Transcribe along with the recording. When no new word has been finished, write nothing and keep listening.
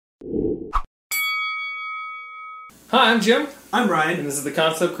Hi, I'm Jim. I'm Ryan. And this is the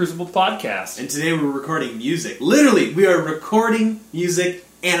Concept Crucible Podcast. And today we're recording music. Literally, we are recording music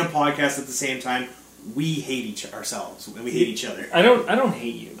and a podcast at the same time. We hate ourselves, and we hate each other. I don't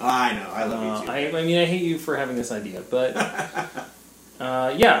hate you. I know, I love you too. I hate you for having this idea, but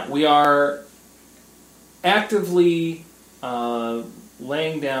yeah, we are actively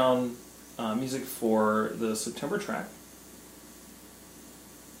laying down music for the September track.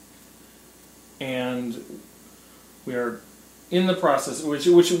 And we are in the process, which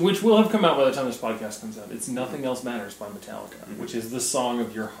will have come out by the time this podcast comes out. It's Nothing Else Matters by Metallica, which is the song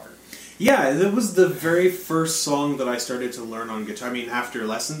of your heart. Yeah, that was the very first song that I started to learn on guitar. I mean, after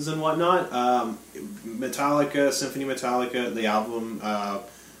lessons and whatnot, Metallica, Symphony Metallica, the album,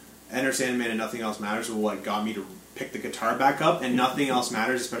 Enter Sandman and Nothing Else Matters were what got me to pick the guitar back up, and Nothing Else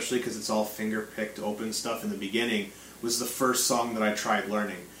Matters, especially because it's all finger-picked open stuff in the beginning, was the first song that I tried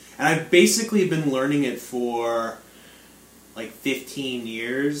learning. And I've basically been learning it for like 15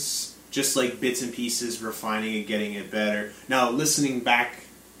 years, just like bits and pieces, refining it, getting it better. Now, listening back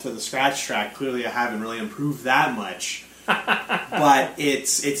to the scratch track, clearly I haven't really improved that much, but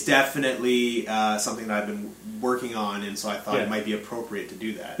it's definitely something that I've been working on, and so I thought it might be appropriate to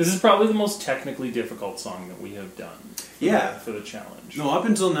do that. This is probably the most technically difficult song that we have done for the challenge. No, up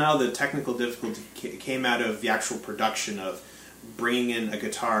until now, the technical difficulty came out of the actual production of bringing in a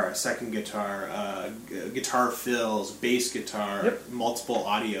guitar, a second guitar, guitar fills, bass guitar, multiple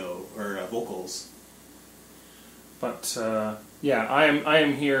audio or vocals. But yeah, I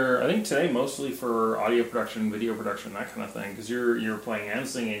am here. I think today mostly for audio production, video production, that kind of thing. Because you're playing and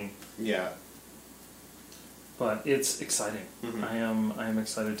singing. Yeah. But it's exciting. Mm-hmm. I am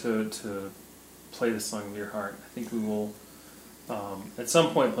excited to play the song of your heart. I think we will at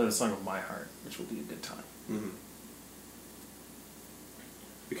some point play the song of my heart, which will be a good time. Mm-hmm.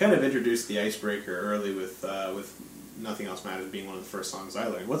 We kind of introduced the icebreaker early with Nothing Else Matters being one of the first songs I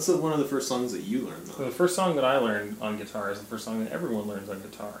learned. What's one of the first songs that you learned, though? So the first song that I learned on guitar is the first song that everyone learns on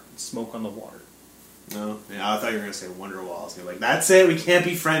guitar. It's Smoke on the Water. No? Yeah, I thought you were going to say Wonderwall. You're like, that's it, we can't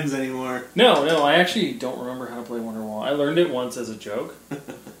be friends anymore. No, I actually don't remember how to play Wonderwall. I learned it once as a joke,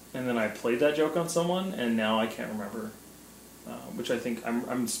 and then I played that joke on someone, and now I can't remember. Which I think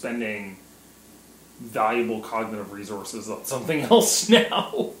I'm spending valuable cognitive resources on something else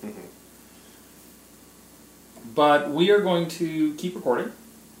now. But we are going to keep recording,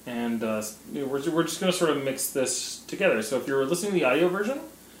 and we're just going to sort of mix this together. So if you're listening to the audio version,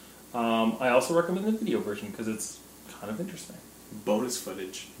 I also recommend the video version because it's kind of interesting. Bonus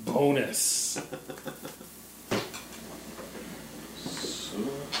footage. Bonus.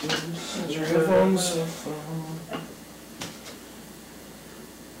 Your headphones.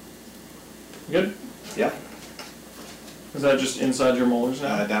 Good? Yeah. Is that just inside your molars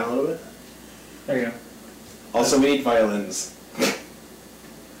now? Down a little bit. There you go. Also, we need violins.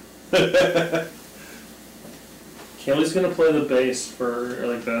 Kaylee's gonna play the bass for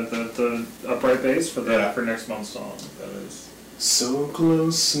like the upright bass for for next month's song. That is so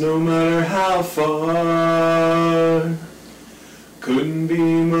close, no matter how far. Couldn't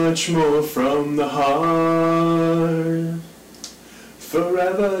be much more from the heart.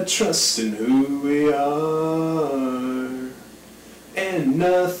 Forever trusting who we are, and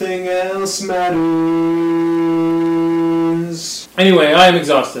nothing else matters. Anyway, I am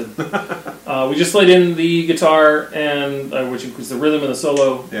exhausted. We just laid in the guitar, and which includes the rhythm and the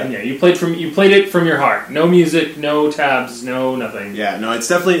solo. Yeah. And you played it from your heart. No music, no tabs, no nothing. Yeah, no, it's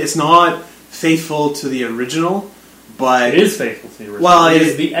not faithful to the original, but it is faithful to the original. Well, it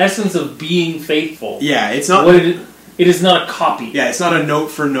is the essence of being faithful. Yeah, it's not. It is not a copy. Yeah, it's not a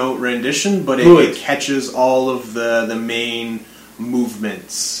note-for-note rendition, but it catches all of the main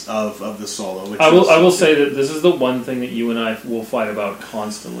movements of the solo. Which I will say that this is the one thing that you and I will fight about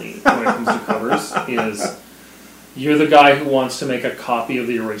constantly when it comes to covers, is you're the guy who wants to make a copy of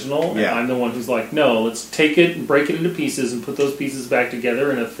the original, and I'm the one who's like, no, let's take it and break it into pieces and put those pieces back together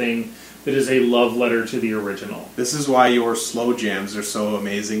in a thing that is a love letter to the original. This is why your slow jams are so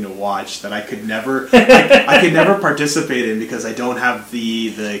amazing to watch that I could never I could never participate in because I don't have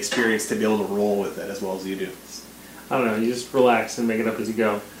the experience to be able to roll with it as well as you do. I don't know, you just relax and make it up as you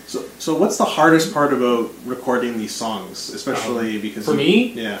go. So what's the hardest part about recording these songs? Especially because... For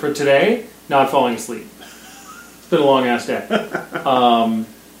me, for today, not falling asleep. It's been a long ass day.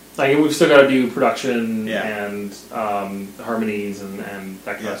 We've still got to do production and harmonies and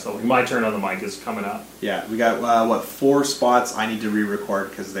that kind of stuff. My turn on the mic is coming up. Yeah, we got 4 spots I need to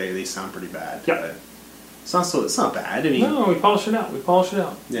re-record because they sound pretty bad. Yep. It's not bad. I mean, no, we polish it out.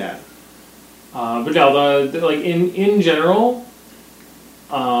 Yeah. But no, in general,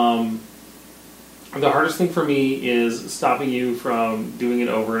 The hardest thing for me is stopping you from doing it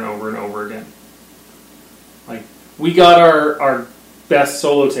over and over and over again. Like, we got our best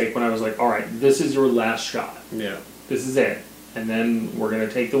solo take when I was like, all right, this is your last shot. Yeah. This is it. And then we're going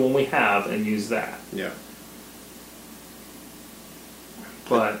to take the one we have and use that. Yeah.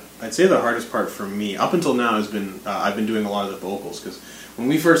 But I'd say the hardest part for me, up until now, has been I've been doing a lot of the vocals, because when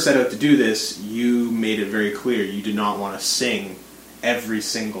we first set out to do this, you made it very clear you did not want to sing every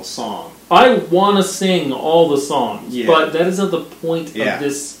single song. I want to sing all the songs, yeah. but that isn't the point of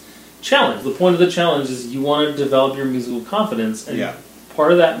this challenge. The point of the challenge is you want to develop your musical confidence, and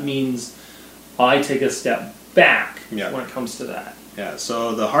part of that means I take a step back when it comes to that. Yeah,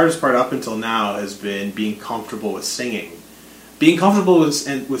 so the hardest part up until now has been being comfortable with singing. Being comfortable with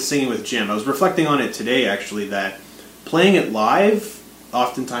singing with Jim. I was reflecting on it today, actually, that playing it live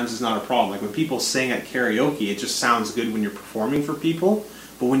oftentimes is not a problem. Like, when people sing at karaoke, it just sounds good when you're performing for people.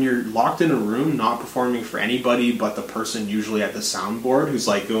 But when you're locked in a room, not performing for anybody but the person usually at the soundboard who's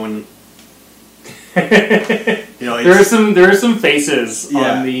like going... there are some faces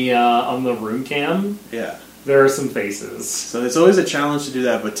on the room cam. Yeah. There are some faces. So it's always a challenge to do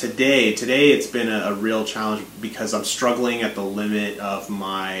that, but today it's been a real challenge because I'm struggling at the limit of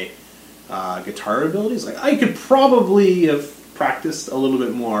my guitar abilities. Like, I could probably have practiced a little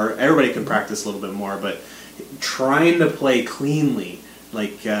bit more. Everybody can practice a little bit more, but trying to play cleanly,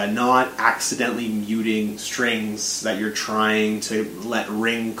 like not accidentally muting strings that you're trying to let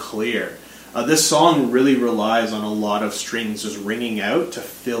ring clear. This song really relies on a lot of strings just ringing out to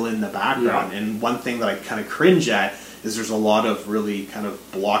fill in the background. And one thing that I kind of cringe at is there's a lot of really kind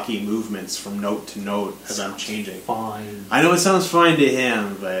of blocky movements from note to note as I'm changing. Fine. I know it sounds fine to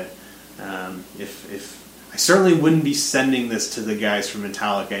him, but if I certainly wouldn't be sending this to the guys from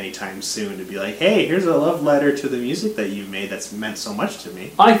Metallica anytime soon to be like, hey, here's a love letter to the music that you made that's meant so much to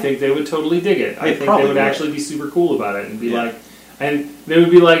me. I think they would totally dig it. I think they would actually be super cool about it and be like... And they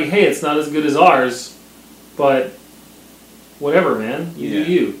would be like, hey, it's not as good as ours, but whatever, man. You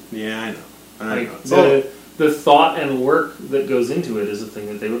do you. Yeah, I know. The thought and work that goes into it is a thing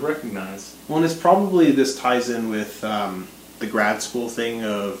that they would recognize. Well, and it's probably, this ties in with the grad school thing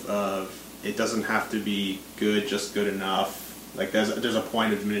of it doesn't have to be good, just good enough. Like, there's a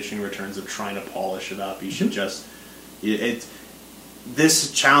point of diminishing returns of trying to polish it up. You should just...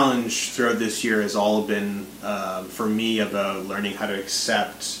 This challenge throughout this year has all been, for me, about learning how to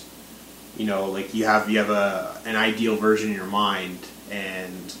accept, like you have an ideal version in your mind,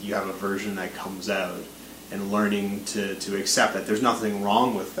 and you have a version that comes out, and learning to accept that there's nothing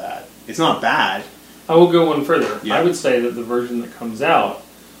wrong with that. It's not bad. I will go one further. Yeah. I would say that the version that comes out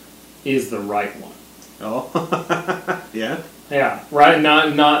is the right one. Oh, yeah. Yeah, right.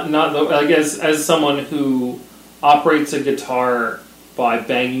 Not the, like as someone who operates a guitar by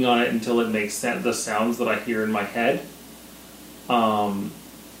banging on it until it makes the sounds that I hear in my head.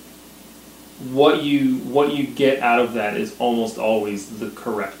 What you get out of that is almost always the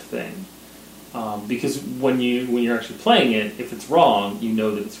correct thing, because when you're actually playing it, if it's wrong, you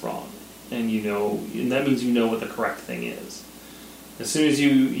know that it's wrong, and that means you know what the correct thing is. As soon as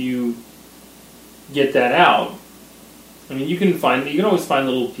you get that out, I mean, you can always find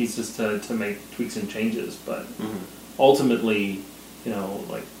little pieces to make tweaks and changes, but ultimately,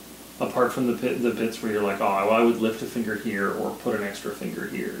 like, apart from the bits where you're like, oh, I would lift a finger here or put an extra finger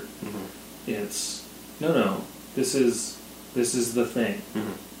here. It's no. This is the thing.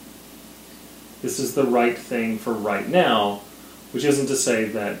 This is the right thing for right now, which isn't to say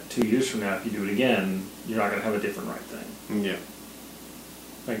that 2 years from now, if you do it again, you're not going to have a different right thing. Yeah.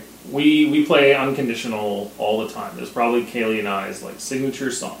 Like, we play Unconditional all the time. There's probably Kaylee and I's like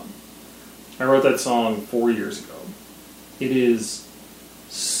signature song. I wrote that song 4 years ago. It is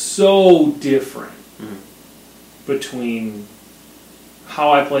so different between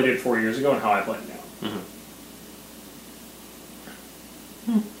how I played it 4 years ago and how I play it now.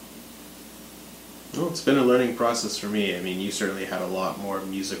 Well, it's been a learning process for me. I mean, you certainly had a lot more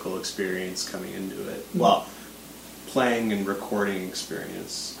musical experience coming into it. Well, playing and recording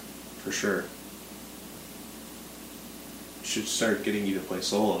experience, for sure. Should start getting you to play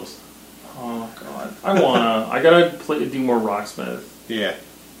solos. Oh God, I gotta do more Rocksmith. Yeah.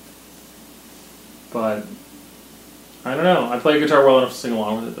 But I don't know. I play guitar well enough to sing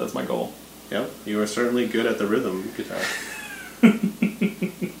along with it. That's my goal. Yep, you are certainly good at the rhythm guitar.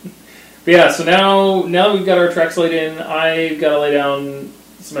 But yeah, so now that we've got our tracks laid in, I've got to lay down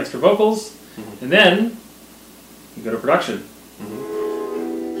some extra vocals, and then we go to production.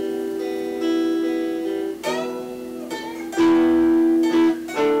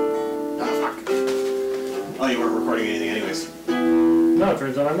 Oh, you weren't recording anything anyways? No,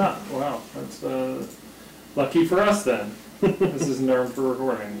 turns out I'm not. Wow, that's lucky for us then. This isn't armed for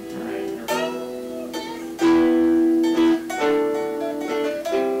recording. All right.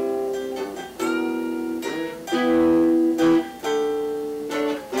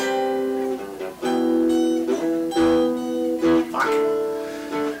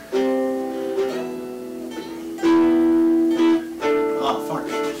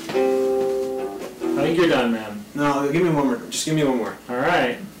 You're done, man. No, give me one more. Just give me one more. All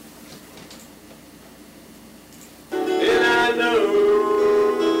right. And I know.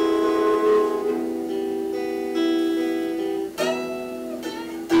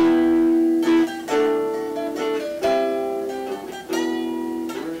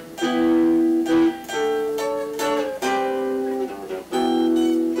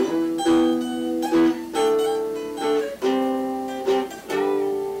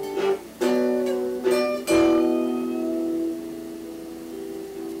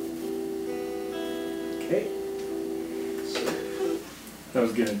 That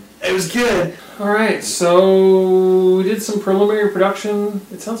was good. It was good. All right, so we did some preliminary production.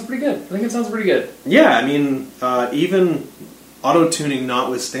 It sounds pretty good. I think it sounds pretty good. Yeah, I mean, even auto-tuning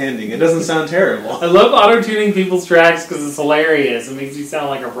notwithstanding, it doesn't sound terrible. I love auto-tuning people's tracks because it's hilarious. It makes you sound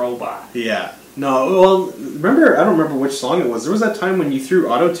like a robot. Yeah. No, well, remember, I don't remember which song it was. There was that time when you threw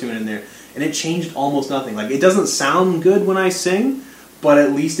auto-tune in there, and it changed almost nothing. Like, it doesn't sound good when I sing, but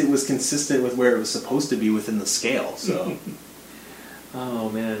at least it was consistent with where it was supposed to be within the scale, so... Oh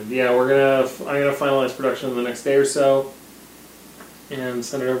man, yeah, I'm gonna finalize production in the next day or so, and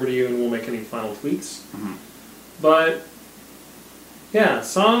send it over to you, and we'll make any final tweaks. Mm-hmm. But yeah,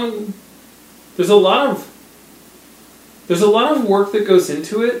 song. There's a lot of work that goes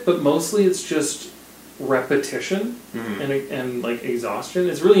into it, but mostly it's just repetition and like exhaustion.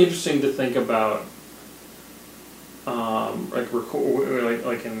 It's really interesting to think about, like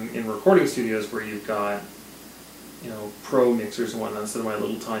in recording studios where you've got, you know, pro mixers and whatnot instead of my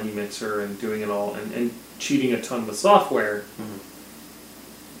little tiny mixer and doing it all and cheating a ton with software. Mm-hmm.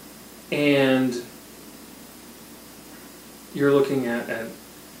 And you're looking at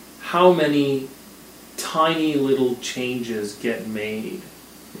how many tiny little changes get made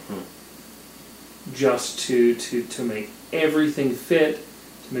just to make everything fit,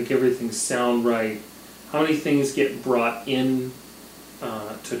 to make everything sound right. How many things get brought in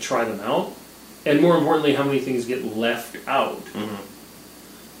to try them out. And more importantly, how many things get left out?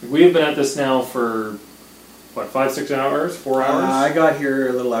 Mm-hmm. We have been at this now for, what, 5-6 hours? 4 hours? I got here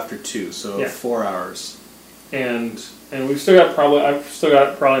a little after 2, so 4 hours. And I've still got probably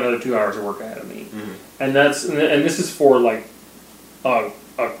another 2 hours of work ahead of me. Mm-hmm. And this is for like a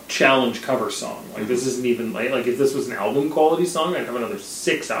challenge cover song. Like this isn't even like if this was an album quality song, I'd have another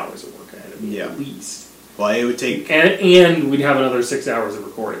 6 hours of work ahead of me at least. Well, it would take... And we'd have another 6 hours of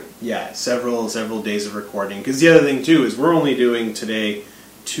recording. Yeah, several days of recording. Because the other thing, too, is we're only doing today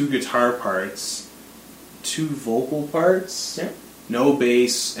 2 guitar parts, 2 vocal parts, no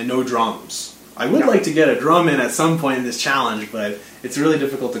bass, and no drums. I would like to get a drum in at some point in this challenge, but it's really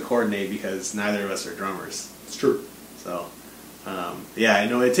difficult to coordinate because neither of us are drummers. It's true. So, yeah, I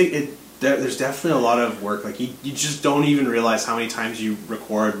know there's definitely a lot of work. Like, you just don't even realize how many times you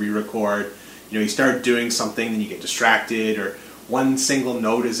record, re-record. You know, you start doing something, then you get distracted, or one single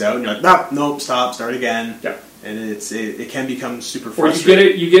note is out, and you're like, nope, stop, start again. Yeah. And it can become super frustrating. Or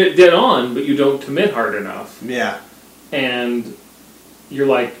you get it dead on, but you don't commit hard enough. Yeah. And you're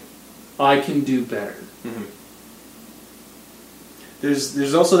like, I can do better. Mm-hmm.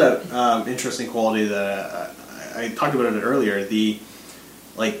 There's also that interesting quality that I talked about it earlier.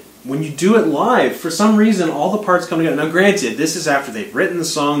 When you do it live, for some reason, all the parts come together. Now, granted, this is after they've written the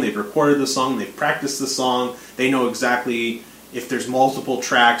song, they've recorded the song, they've practiced the song, they know exactly, if there's multiple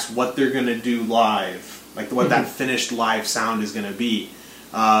tracks, what they're going to do live, like what that finished live sound is going to be.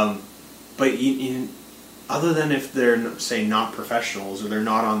 But other than if they're, say, not professionals or they're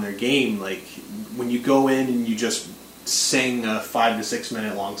not on their game, like, when you go in and you just sing a 5 to 6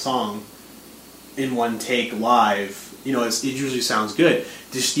 minute long song in one take live, you know, it usually sounds good.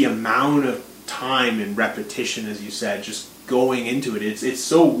 Just the amount of time and repetition, as you said, just going into it, it's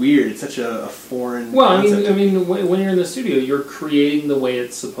so weird. It's such a foreign concept. I mean, when you're in the studio, you're creating the way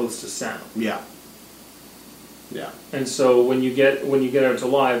it's supposed to sound. Yeah. Yeah. And so when you get out to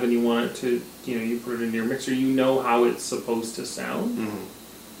live and you want it to, you know, you put it into your mixer, you know how it's supposed to sound. Mm-hmm.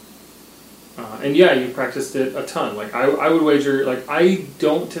 And yeah, you practiced it a ton. Like I would wager, like I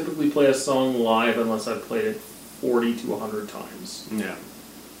don't typically play a song live unless I've played it 40 to 100 times. Yeah.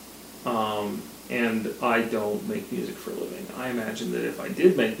 And I don't make music for a living. I imagine that if I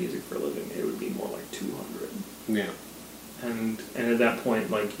did make music for a living, it would be more like 200. Yeah. And at that point,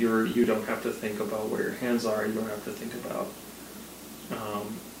 like you don't have to think about where your hands are. You don't have to think about,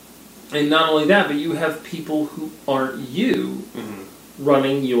 and not only that, but you have people who aren't you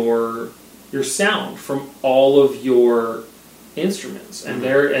running your sound from all of your instruments, and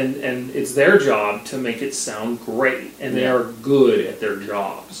and it's their job to make it sound great, and they are good at their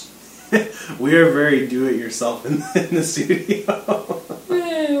jobs. We are very do-it-yourself in the studio.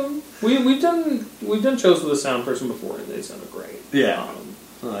 We've done shows with a sound person before, and they sounded great. Yeah,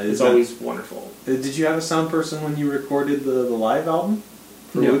 it's always wonderful. Did you have a sound person when you recorded the live album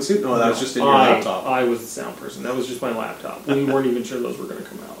for no. Woodsuit? No, that was just in your laptop. I was the sound person. That was just my laptop. We weren't even sure those were going to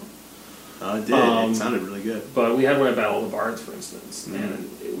come out. It did. It sounded really good. But we had one at Battle of the Bards, for instance, and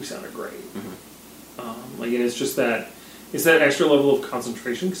we sounded great. And it's just that. It's that extra level of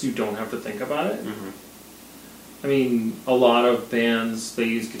concentration because you don't have to think about it. I mean, a lot of bands, they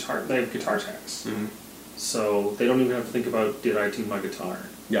use guitar. They have guitar techs, so they don't even have to think about, did I tune my guitar?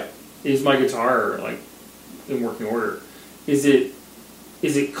 Yeah. Is my guitar like in working order? Is it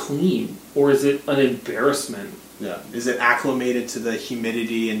clean, or is it an embarrassment? Yeah. Is it acclimated to the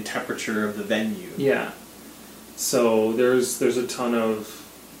humidity and temperature of the venue? Yeah. So there's a ton of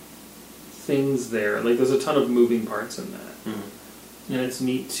things there. Like, there's a ton of moving parts in that. And it's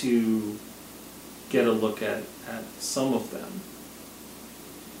neat to get a look at some of them.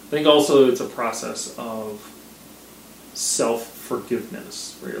 I think also it's a process of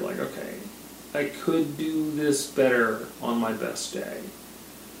self-forgiveness, where you're like, okay, I could do this better on my best day,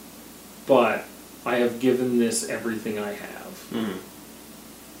 but I have given this everything I have.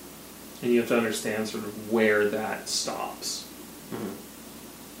 And you have to understand sort of where that stops.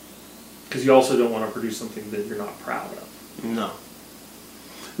 Because you also don't want to produce something that you're not proud of. No.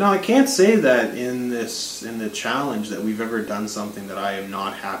 No, I can't say that in the challenge that we've ever done something that I am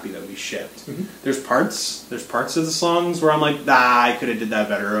not happy that we shipped. There's parts of the songs where I'm like, I could have did that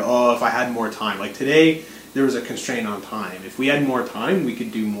better. Or, oh, if I had more time. Like today, there was a constraint on time. If we had more time, we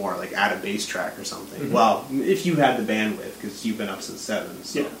could do more, like add a bass track or something. Well, if you had the bandwidth, because you've been up since 7,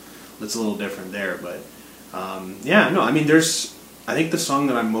 so it's a little different there. But I mean, I think the song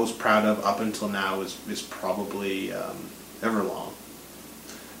that I'm most proud of up until now is probably Everlong.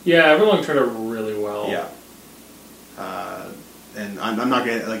 Yeah, Everlong turned out really well. Yeah. And I'm not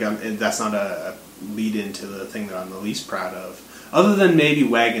gonna that's not a lead into the thing that I'm the least proud of, other than maybe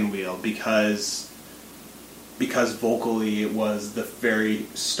Wagon Wheel, because vocally it was the very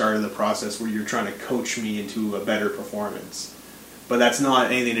start of the process where you're trying to coach me into a better performance. But that's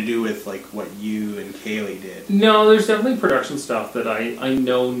not anything to do with like what you and Kaylee did. No, there's definitely production stuff that I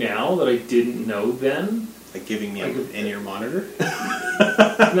know now that I didn't know then. Like giving me an in-ear monitor?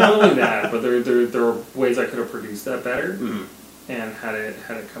 Not only that, but there are ways I could have produced that better and had it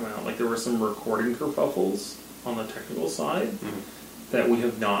come out. Like there were some recording kerfuffles on the technical side that we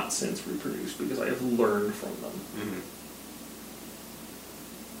have not since reproduced because I have learned from them.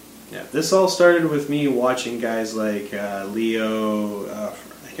 Yeah, this all started with me watching guys like Leo, I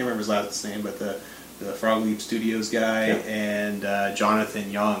can't remember his last name, but the Frog Leap Studios guy, and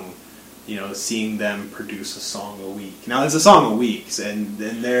Jonathan Young, seeing them produce a song a week. Now, it's a song a week, and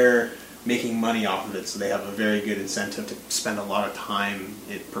they're making money off of it, so they have a very good incentive to spend a lot of time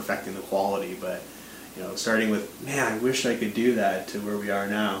perfecting the quality. But, starting with, man, I wish I could do that, to where we are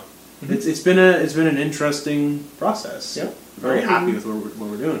now. It's been an interesting process. Yep. Very happy with what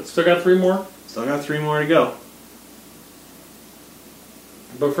we're doing. Still got 3 more? Still got 3 more to go.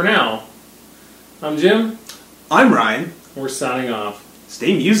 But for now, I'm Jim. I'm Ryan. We're signing off.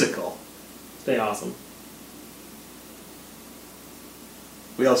 Stay musical. Stay awesome.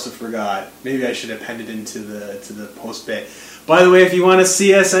 We also forgot. Maybe I should append it into the post bit. By the way, if you want to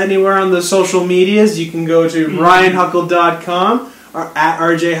see us anywhere on the social medias, you can go to ryanhuckle.com. Or at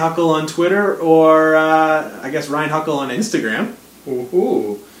RJ Huckle on Twitter, or I guess Ryan Huckle on Instagram.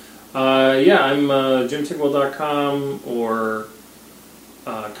 I'm JimTigwell.com or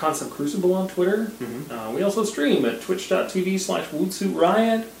Concept Crucible on Twitter. We also stream at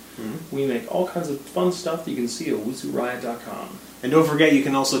twitch.tv/WootsuitRiot. We make all kinds of fun stuff that you can see at WootsuitRiot.com. And don't forget, you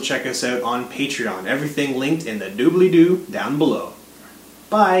can also check us out on Patreon. Everything linked in the doobly-doo down below.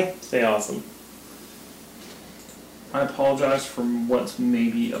 Bye. Stay awesome. I apologize for what's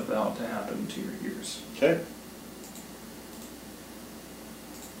maybe about to happen to your ears. Okay.